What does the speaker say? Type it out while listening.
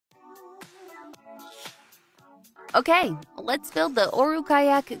Okay, let's build the Oru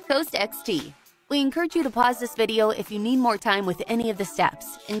Kayak Coast XT. We encourage you to pause this video if you need more time with any of the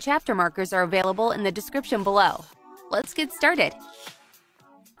steps, and chapter markers are available in the description below. Let's get started.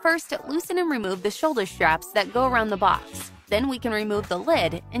 First, loosen and remove the shoulder straps that go around the box. Then we can remove the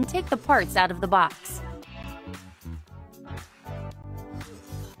lid and take the parts out of the box.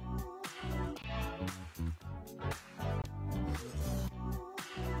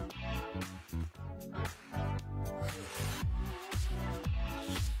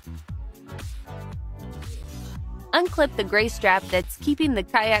 Unclip the gray strap that's keeping the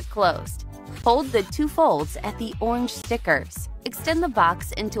kayak closed. Hold the two folds at the orange stickers. Extend the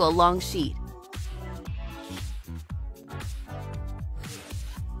box into a long sheet.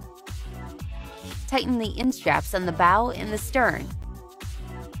 Tighten the end straps on the bow and the stern.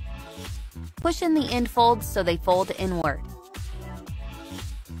 Push in the end folds so they fold inward.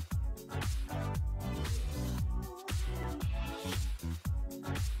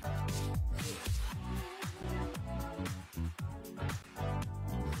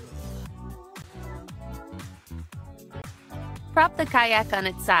 Prop the kayak on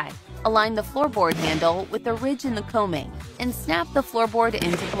its side. Align the floorboard handle with the ridge in the coaming and snap the floorboard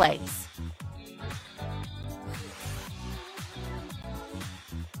into place.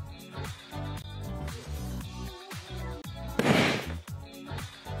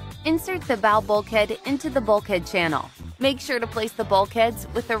 Insert the bow bulkhead into the bulkhead channel. Make sure to place the bulkheads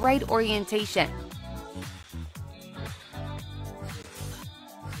with the right orientation.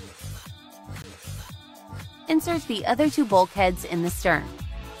 Insert the other two bulkheads in the stern.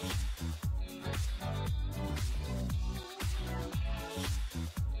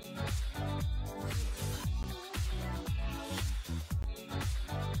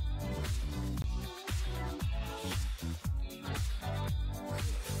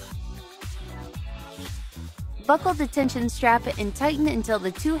 Buckle the tension strap and tighten until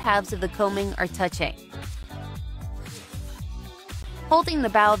the two halves of the coaming are touching. Holding the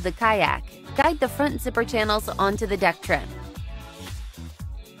bow of the kayak, guide the front zipper channels onto the deck trim.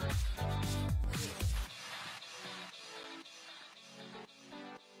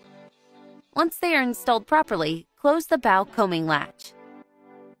 Once they are installed properly, close the bow coaming latch.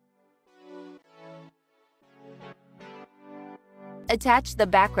 Attach the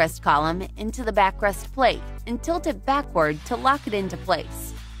backrest column into the backrest plate and tilt it backward to lock it into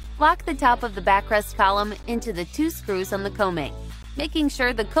place. Lock the top of the backrest column into the two screws on the coaming, making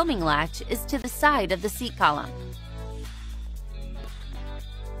sure the coaming latch is to the side of the seat column.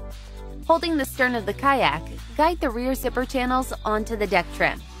 Holding the stern of the kayak, guide the rear zipper channels onto the deck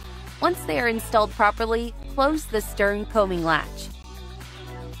trim. Once they are installed properly, close the stern coaming latch.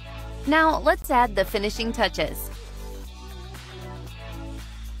 Now let's add the finishing touches.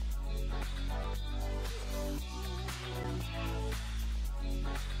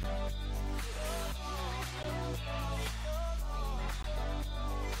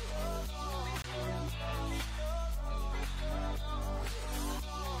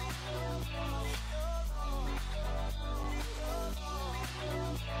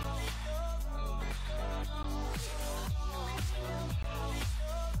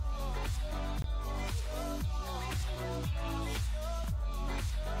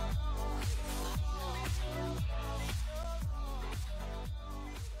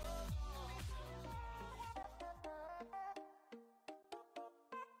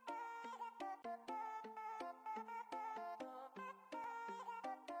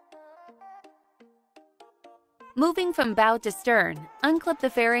 Moving from bow to stern, unclip the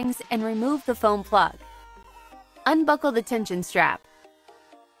fairings and remove the foam plug. Unbuckle the tension strap.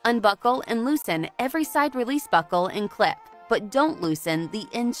 Unbuckle and loosen every side release buckle and clip, but don't loosen the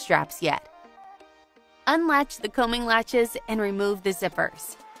end straps yet. Unlatch the coaming latches and remove the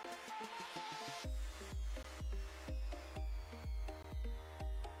zippers.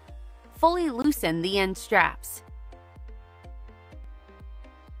 Fully loosen the end straps.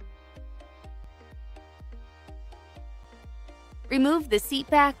 Remove the seat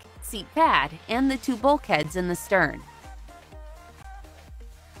back, seat pad, and the two bulkheads in the stern.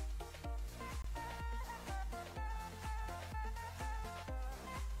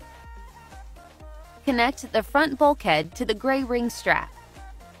 Connect the front bulkhead to the gray ring strap.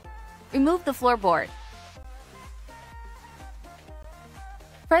 Remove the floorboard.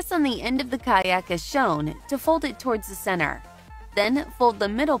 Press on the end of the kayak as shown to fold it towards the center. Then fold the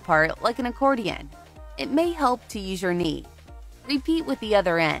middle part like an accordion. It may help to use your knee. Repeat with the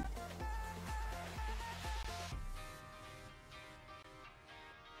other end.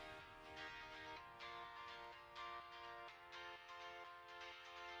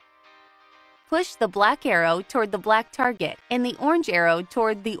 Push the black arrow toward the black target and the orange arrow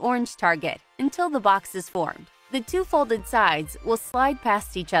toward the orange target until the box is formed. The two folded sides will slide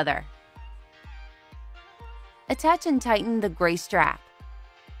past each other. Attach and tighten the gray strap.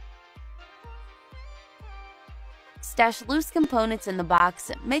 Stash loose components in the box,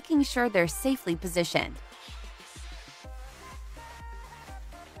 making sure they're safely positioned.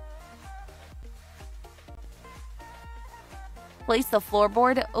 Place the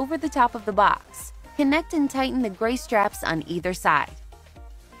floorboard over the top of the box. Connect and tighten the gray straps on either side.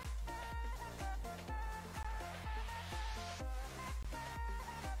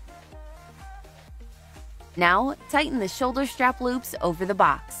 Now, tighten the shoulder strap loops over the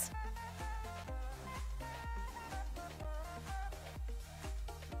box.